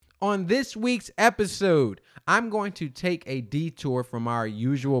On this week's episode, I'm going to take a detour from our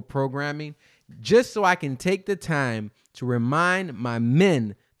usual programming just so I can take the time to remind my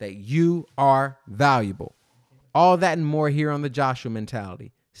men that you are valuable. All that and more here on the Joshua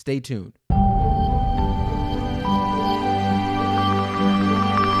Mentality. Stay tuned.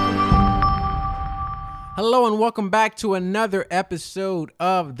 Hello and welcome back to another episode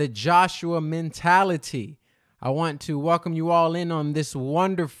of the Joshua Mentality. I want to welcome you all in on this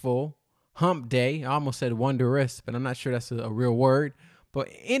wonderful hump day. I almost said wondrous, but I'm not sure that's a real word. But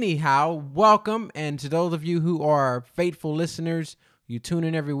anyhow, welcome. And to those of you who are faithful listeners, you tune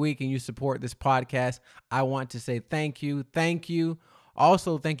in every week and you support this podcast, I want to say thank you. Thank you.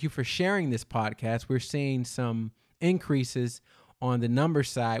 Also, thank you for sharing this podcast. We're seeing some increases on the number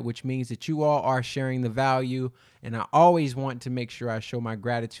side, which means that you all are sharing the value. And I always want to make sure I show my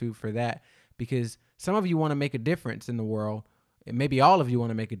gratitude for that, because some of you want to make a difference in the world, and maybe all of you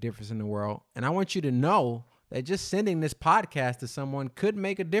want to make a difference in the world. And I want you to know that just sending this podcast to someone could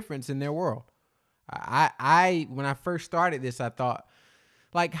make a difference in their world. I when I first started this, I thought,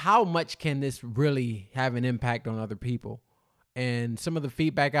 like, how much can this really have an impact on other people? And some of the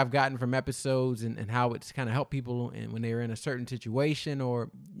feedback I've gotten from episodes and how it's kind of helped people when they're in a certain situation,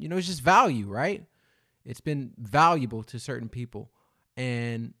 or, you know, it's just value, right? It's been valuable to certain people.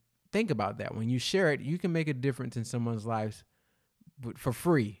 And think about that. When you share it, you can make a difference in someone's lives for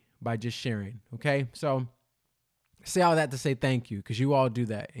free by just sharing. Okay. So say all that to say thank you, because you all do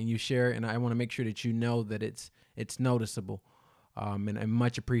that and you share it. And I want to make sure that you know that it's noticeable and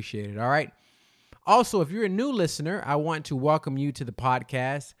much appreciated. All right. Also, if you're a new listener, I want to welcome you to the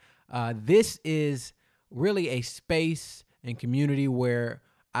podcast. This is really a space and community where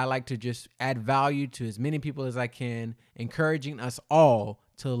I like to just add value to as many people as I can, encouraging us all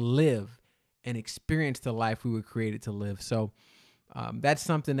to live and experience the life we were created to live. So that's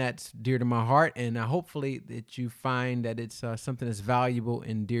something that's dear to my heart, and hopefully that you find that it's something that's valuable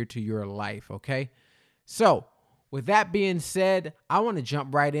and dear to your life, okay? So with that being said, I want to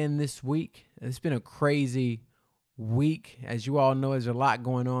jump right in this week. It's been a crazy week. As you all know, there's a lot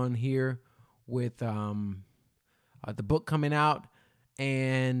going on here with the book coming out,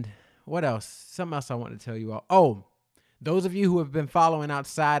 and what else? Something else I want to tell you all. Oh, those of you who have been following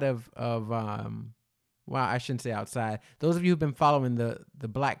outside of well, I shouldn't say outside. Those of you who've been following the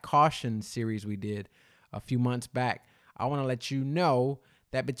Black Caution series we did a few months back, I want to let you know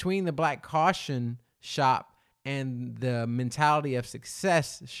that between the Black Caution shop and the Mentality of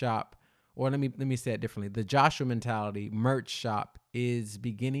Success shop, or let me say it differently, the Joshua Mentality merch shop is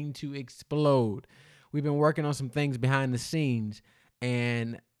beginning to explode. We've been working on some things behind the scenes,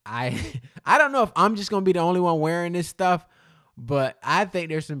 and I don't know if I'm just going to be the only one wearing this stuff, but I think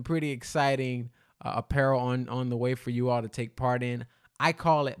there's some pretty exciting apparel on the way for you all to take part in. I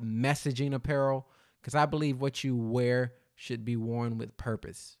call it messaging apparel, because I believe what you wear should be worn with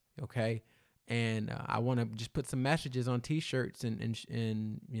purpose, okay? And I want to just put some messages on T-shirts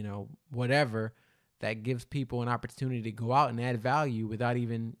and you know, whatever that gives people an opportunity to go out and add value without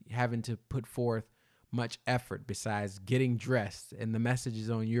even having to put forth much effort besides getting dressed. And the messages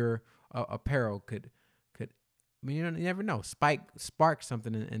on your apparel could, I mean, you never know, spark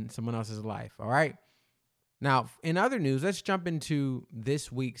something in someone else's life. All right. Now, in other news, let's jump into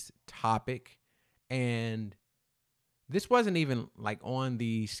this week's topic. And this wasn't even like on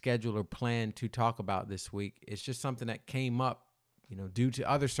the schedule or plan to talk about this week. It's just something that came up, you know, due to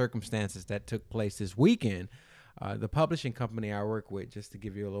other circumstances that took place this weekend. The publishing company I work with, just to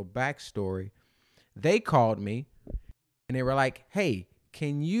give you a little backstory, they called me and they were like, hey,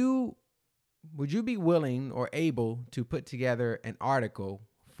 would you be willing or able to put together an article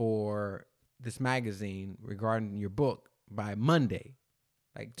for this magazine regarding your book by Monday,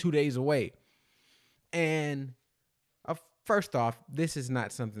 like 2 days away? And first off, this is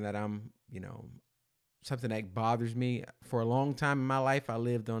not something that something that bothers me. For a long time in my life, I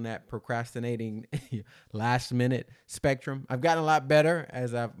lived on that procrastinating last minute spectrum. I've gotten a lot better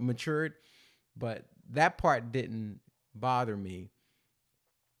as I've matured, but that part didn't bother me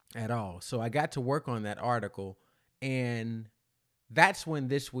at all. So I got to work on that article, and that's when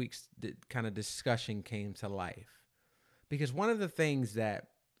this week's kind of discussion came to life. Because one of the things that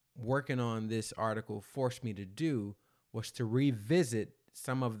working on this article forced me to do was to revisit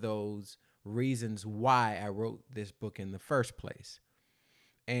some of those reasons why I wrote this book in the first place.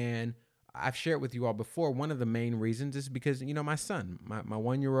 And I've shared with you all before, one of the main reasons is because, you know, my son, my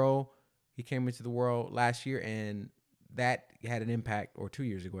 1-year-old, he came into the world last year, and that had an impact, or 2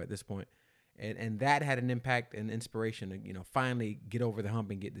 years ago at this point. And that had an impact and inspiration to, you know, finally get over the hump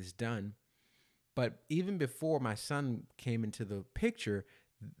and get this done. But even before my son came into the picture,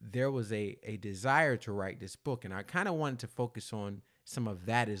 there was a desire to write this book. And I kind of wanted to focus on some of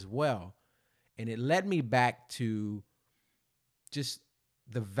that as well. And it led me back to just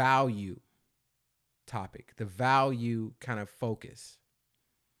the value topic, the value kind of focus.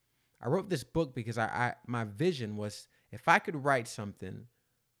 I wrote this book because my vision was, if I could write something,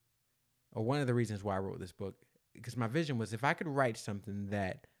 or one of the reasons why I wrote this book, because my vision was, if I could write something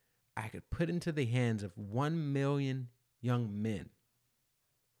that I could put into the hands of 1 million young men,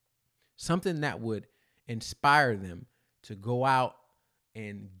 something that would inspire them to go out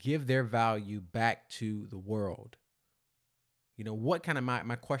and give their value back to the world. You know, what kind of,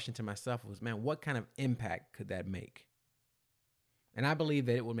 my question to myself was, man, what kind of impact could that make? And I believe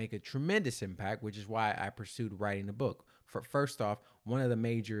that it would make a tremendous impact, which is why I pursued writing the book. First off, one of the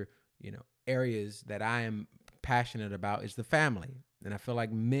major, areas that I am passionate about is the family. And I feel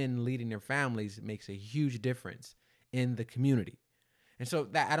like men leading their families makes a huge difference in the community. And so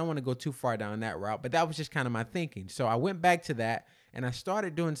that, I don't want to go too far down that route, but that was just kind of my thinking. So I went back to that and I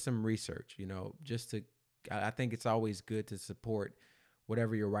started doing some research, I think it's always good to support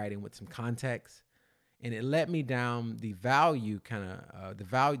whatever you're writing with some context. And it led me down the value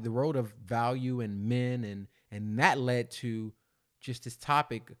the road of value and men. And that led to just this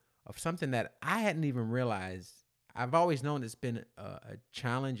topic of something that I hadn't even realized. I've always known it's been a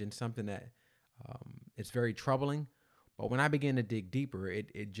challenge and something that it's very troubling. But when I began to dig deeper,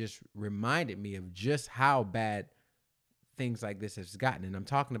 it just reminded me of just how bad things like this has gotten. And I'm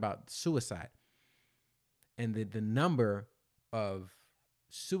talking about suicide and the number of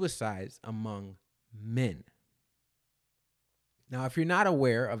suicides among men. Now, if you're not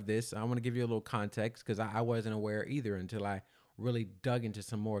aware of this, I want to give you a little context because I wasn't aware either until I really dug into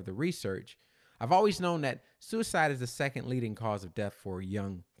some more of the research. I've always known that suicide is the second leading cause of death for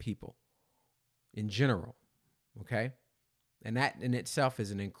young people in general, okay? And that in itself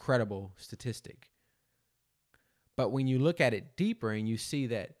is an incredible statistic. But when you look at it deeper and you see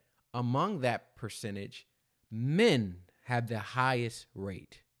that among that percentage, men have the highest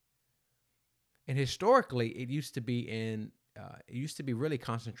rate. And historically, it used to be really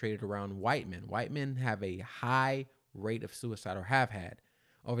concentrated around white men. White men have a high rate of suicide, or have had.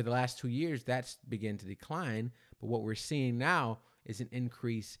 Over the last 2 years, that's begun to decline. But what we're seeing now is an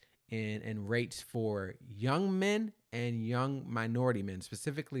increase in rates for young men and young minority men,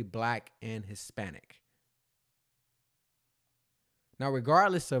 specifically Black and Hispanic. Now,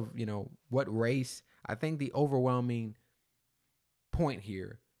 regardless of, what race, I think the overwhelming point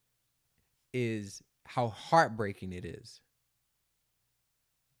here is how heartbreaking it is.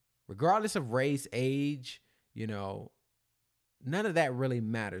 Regardless of race, age, none of that really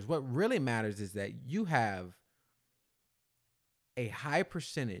matters. What really matters is that you have a high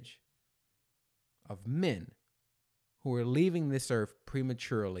percentage of men who are leaving this earth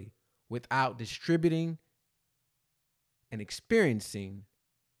prematurely without distributing and experiencing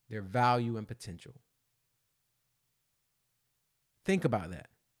their value and potential. Think about that.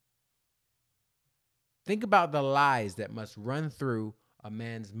 Think about the lies that must run through a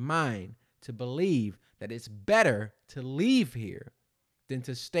man's mind to believe that it's better to leave here than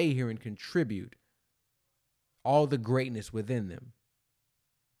to stay here and contribute all the greatness within them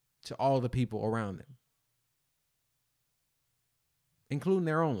to all the people around them, including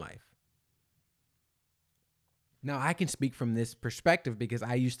their own life. Now, I can speak from this perspective because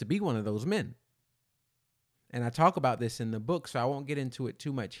I used to be one of those men. And I talk about this in the book, so I won't get into it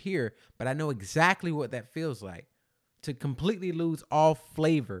too much here, but I know exactly what that feels like, to completely lose all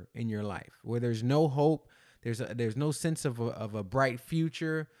flavor in your life, where there's no hope, there's no sense of a bright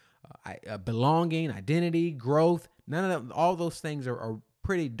future, belonging, identity, growth. None of them, all those things are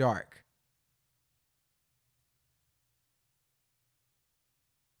pretty dark.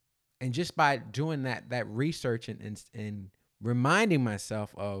 And just by doing that research and reminding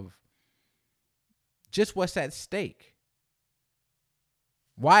myself of just what's at stake,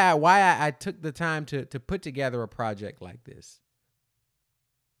 why I took the time to put together a project like this,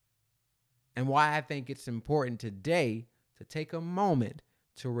 and why I think it's important today to take a moment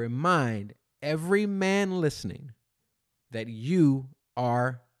to remind every man listening that you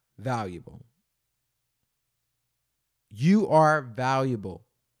are valuable. You are valuable.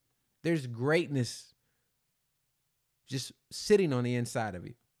 There's greatness just sitting on the inside of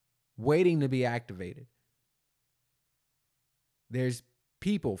you, waiting to be activated. There's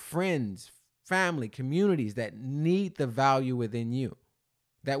people, friends, family, communities that need the value within you,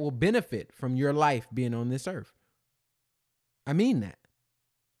 that will benefit from your life being on this earth. I mean that.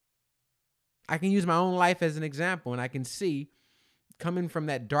 I can use my own life as an example, and I can see coming from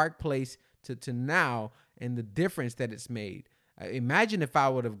that dark place to now and the difference that it's made. Imagine if I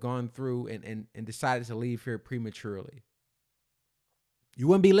would have gone through and decided to leave here prematurely. You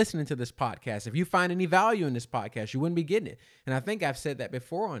wouldn't be listening to this podcast. If you find any value in this podcast, you wouldn't be getting it. And I think I've said that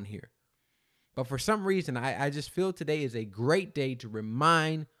before on here. But for some reason, I just feel today is a great day to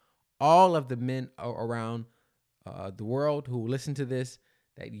remind all of the men around the world who listen to this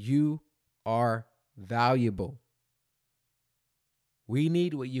that you are valuable. We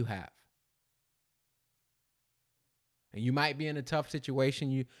need what you have. And you might be in a tough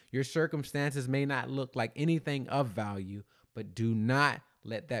situation. Your circumstances may not look like anything of value, but do not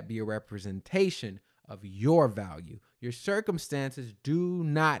let that be a representation of your value. Your circumstances do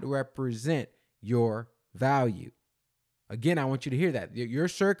not represent your value. Again, I want you to hear that. Your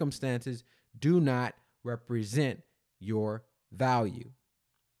circumstances do not represent your value.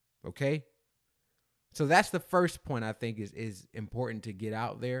 Okay? So that's the first point I think is important to get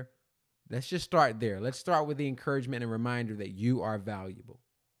out there. Let's just start there. Let's start with the encouragement and reminder that you are valuable.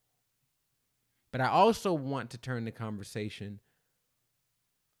 But I also want to turn the conversation,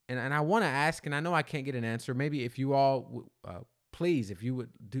 and I want to ask, and I know I can't get an answer. Maybe if you all, please, if you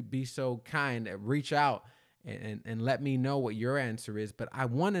would be so kind, reach out and let me know what your answer is. But I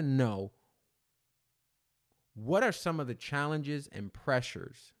want to know, what are some of the challenges and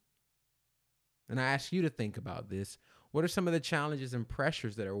pressures? And I ask you to think about this. What are some of the challenges and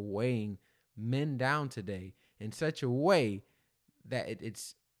pressures that are weighing men down today in such a way that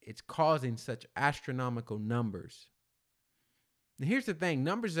it's causing such astronomical numbers? And here's the thing.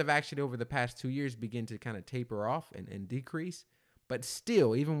 Numbers have actually over the past 2 years begin to kind of taper off and decrease. But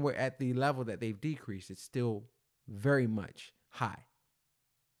still, even we're at the level that they've decreased, it's still very much high.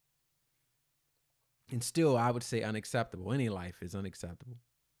 And still, I would say unacceptable. Any life is unacceptable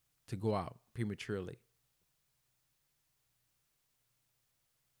to go out prematurely.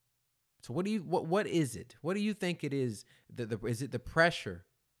 So what is it? What do you think it is? Is it the pressure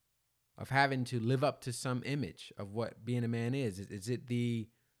of having to live up to some image of what being a man is? Is it the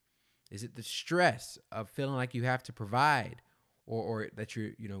stress of feeling like you have to provide, or that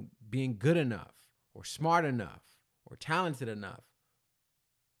you're being good enough or smart enough or talented enough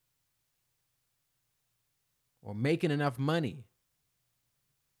or making enough money?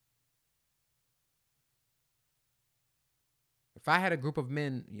 If I had a group of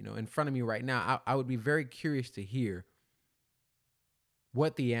men, in front of me right now, I would be very curious to hear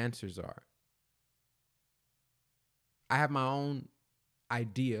what the answers are. I have my own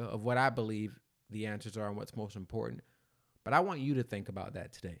idea of what I believe the answers are and what's most important, but I want you to think about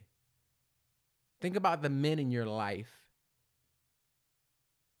that today. Think about the men in your life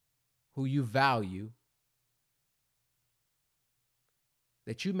who you value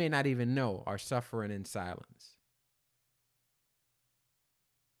that you may not even know are suffering in silence,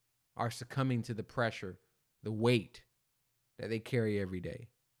 are succumbing to the pressure, the weight that they carry every day.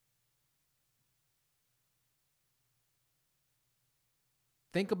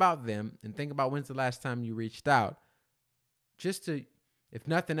 Think about them and think about when's the last time you reached out, just to, if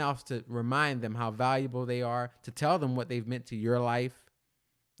nothing else, to remind them how valuable they are, to tell them what they've meant to your life.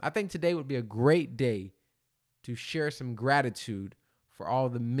 I think today would be a great day to share some gratitude for all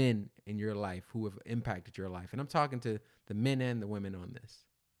the men in your life who have impacted your life. And I'm talking to the men and the women on this,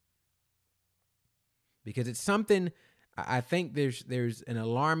 because it's something. I think there's an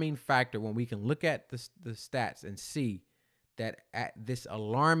alarming factor when we can look at the stats and see that at this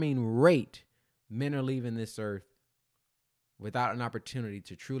alarming rate, men are leaving this earth without an opportunity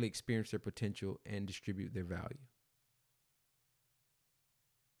to truly experience their potential and distribute their value.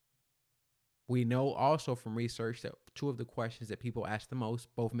 We know also from research that two of the questions that people ask the most,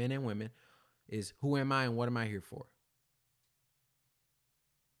 both men and women, is who am I and what am I here for?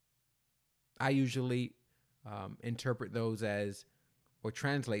 I usually interpret those as, or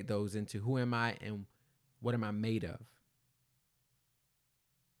translate those into, who am I and what am I made of?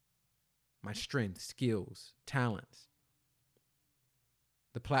 My strengths, skills, talents,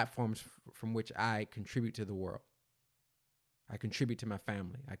 the platforms from which I contribute to the world. I contribute to my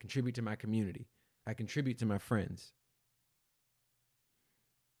family. I contribute to my community. I contribute to my friends.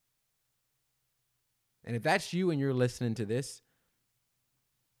 And if that's you and you're listening to this,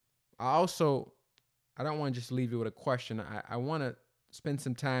 I don't want to just leave you with a question. I want to spend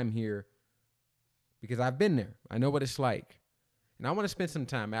some time here because I've been there. I know what it's like. And I want to spend some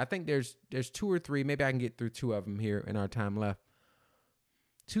time. I think there's two or three, maybe I can get through two of them here in our time left.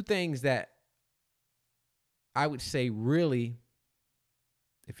 Two things that I would say really,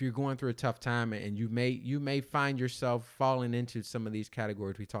 if you're going through a tough time and you may find yourself falling into some of these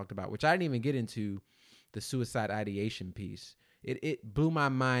categories we talked about, which I didn't even get into the suicide ideation piece. It blew my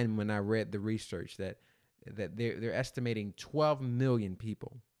mind when I read the research that that they're estimating 12 million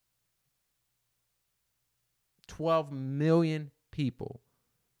people. 12 million people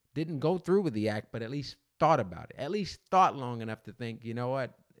didn't go through with the act, but at least thought about it. At least thought long enough to think, you know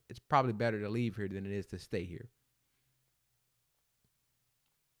what? It's probably better to leave here than it is to stay here.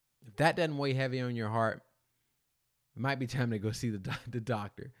 If that doesn't weigh heavy on your heart, it might be time to go see the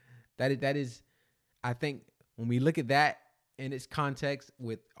doctor. That is, I think, when we look at that in its context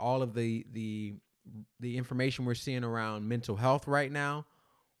with all of the information we're seeing around mental health right now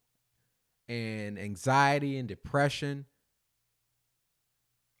and anxiety and depression,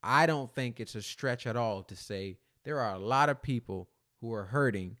 I don't think it's a stretch at all to say there are a lot of people who are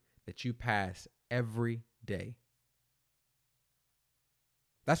hurting that you pass every day.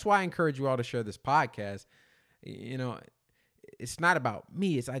 That's why I encourage you all to share this podcast. You know, it's not about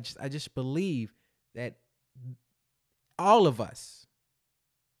me. I just believe that all of us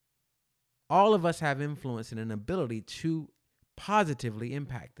have influence and an ability to positively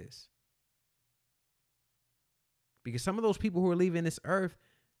impact this. Because some of those people who are leaving this earth,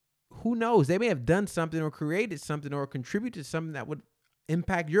 who knows? They may have done something or created something or contributed something that would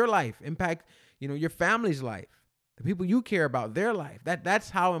impact your life, impact, your family's life, the people you care about, their life. That's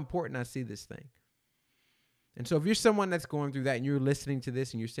how important I see this thing. And so if you're someone that's going through that and you're listening to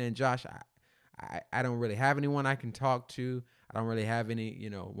this and you're saying, Josh, I don't really have anyone I can talk to. I don't really have any,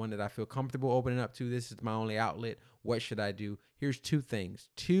 one that I feel comfortable opening up to. This is my only outlet. What should I do? Here's two things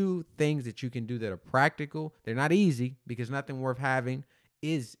that you can do that are practical. They're not easy because nothing worth having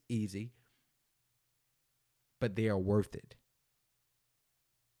is easy, but they are worth it.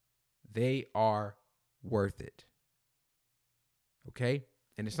 They are worth it. Okay?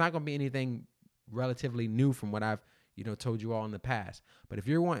 And it's not going to be anything relatively new from what I've told you all in the past. But if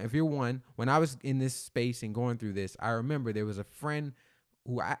you're one, when I was in this space and going through this, I remember there was a friend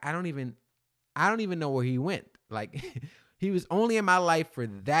who I don't even know where he went. Like he was only in my life for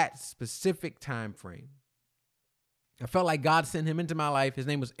that specific time frame. I felt like God sent him into my life. His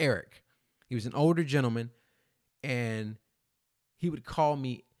name was Eric. He was an older gentleman, and he would call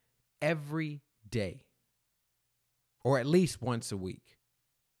me every day, or at least once a week.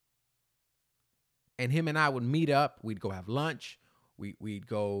 And him and I would meet up. We'd go have lunch. We'd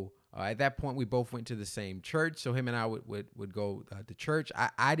go. At that point, we both went to the same church. So him and I would go to church.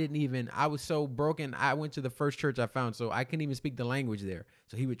 I was so broken. I went to the first church I found, so I couldn't even speak the language there.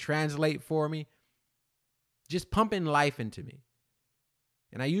 So he would translate for me, just pumping life into me.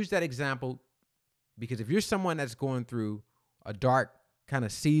 And I use that example because if you're someone that's going through a dark kind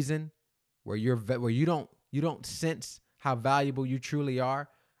of season where you don't sense how valuable you truly are,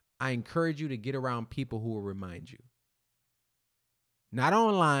 I encourage you to get around people who will remind you. Not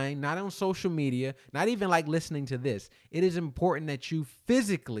online, not on social media, not even like listening to this. It is important that you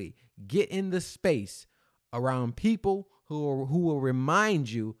physically get in the space around people who will remind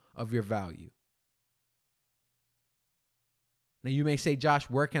you of your value. Now you may say, Josh,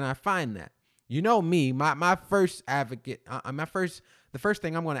 where can I find that? You know me, my first advocate, the first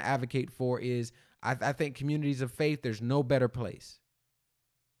thing I'm going to advocate for is I think communities of faith, there's no better place.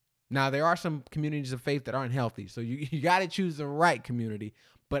 Now, there are some communities of faith that aren't healthy, so you got to choose the right community.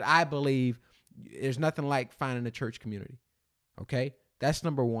 But I believe there's nothing like finding a church community, okay? That's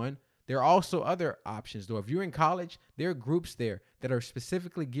number one. There are also other options, though. If you're in college, there are groups there that are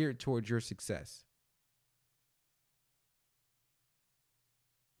specifically geared towards your success.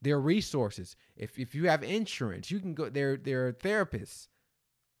 There are resources. If you have insurance, you can go there. There are therapists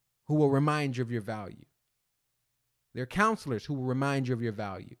who will remind you of your value. There are counselors who will remind you of your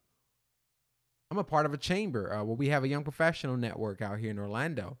value. I'm a part of a chamber where we have a young professional network out here in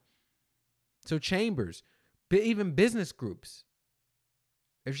Orlando. So chambers, even business groups.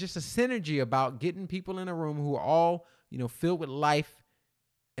 There's just a synergy about getting people in a room who are all, filled with life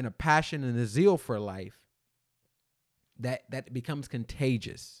and a passion and a zeal for life that becomes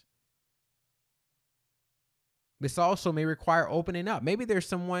contagious. This also may require opening up. Maybe there's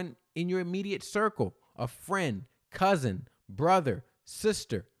someone in your immediate circle, a friend, cousin, brother,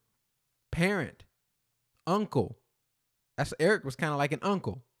 sister, parent, uncle. Eric was kind of like an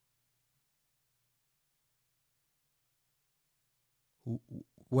uncle.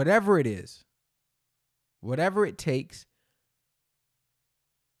 Whatever it is, whatever it takes,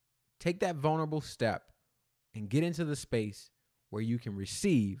 take that vulnerable step and get into the space where you can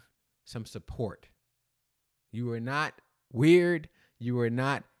receive some support. You are not weird. You are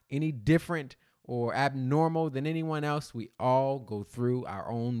not any different or abnormal than anyone else. We all go through our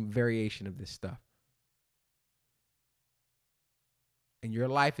own variation of this stuff. And your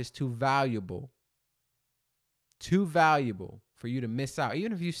life is too valuable for you to miss out.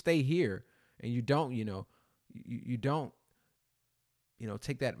 Even if you stay here and you don't, you don't,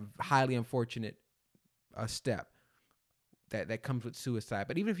 take that highly unfortunate step that comes with suicide.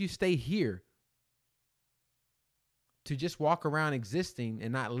 But even if you stay here, to just walk around existing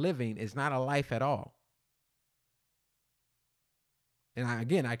and not living is not a life at all. And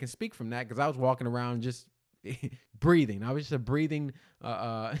I can speak from that because I was walking around just breathing. I was just a breathing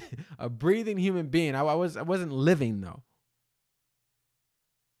human being. I wasn't living though.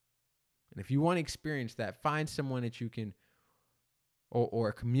 And if you want to experience that, find someone that you can, or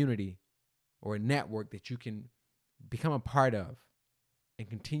a community or a network that you can become a part of and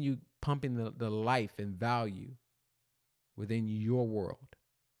continue pumping the life and value within your world.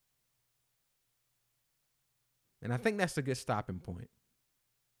 And I think that's a good stopping point,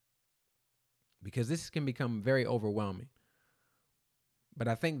 because this can become very overwhelming. But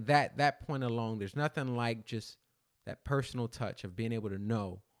I think that point alone, there's nothing like just that personal touch of being able to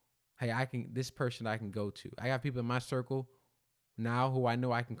know, hey, this person I can go to. I got people in my circle now who I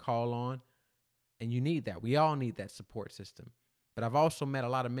know I can call on, and you need that. We all need that support system. But I've also met a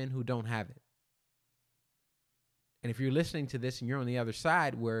lot of men who don't have it. And if you're listening to this and you're on the other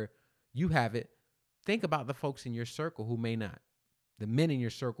side where you have it, think about the folks in your circle who may not, the men in your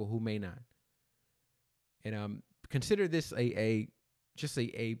circle who may not. And consider this a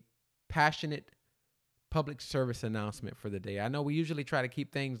passionate public service announcement for the day. I know we usually try to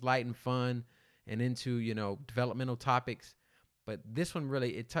keep things light and fun and into, developmental topics, but this one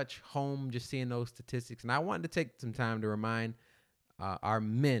really, it touched home just seeing those statistics. And I wanted to take some time to remind our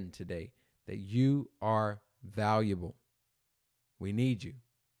men today that you are valuable. We need you.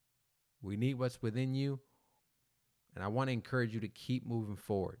 We need what's within you. And I want to encourage you to keep moving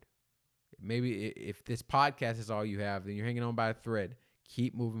forward. Maybe if this podcast is all you have, then you're hanging on by a thread.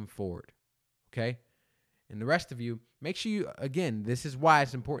 Keep moving forward. Okay? And the rest of you, make sure you, again, this is why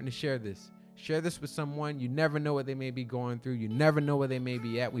it's important to share this. Share this with someone. You never know what they may be going through. You never know where they may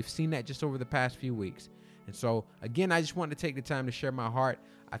be at. We've seen that just over the past few weeks. And so, again, I just wanted to take the time to share my heart.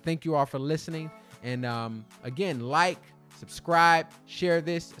 I thank you all for listening. And again, like, subscribe, share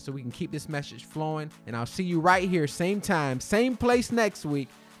this so we can keep this message flowing. And I'll see you right here, same time, same place next week,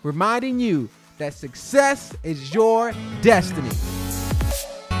 reminding you that success is your destiny.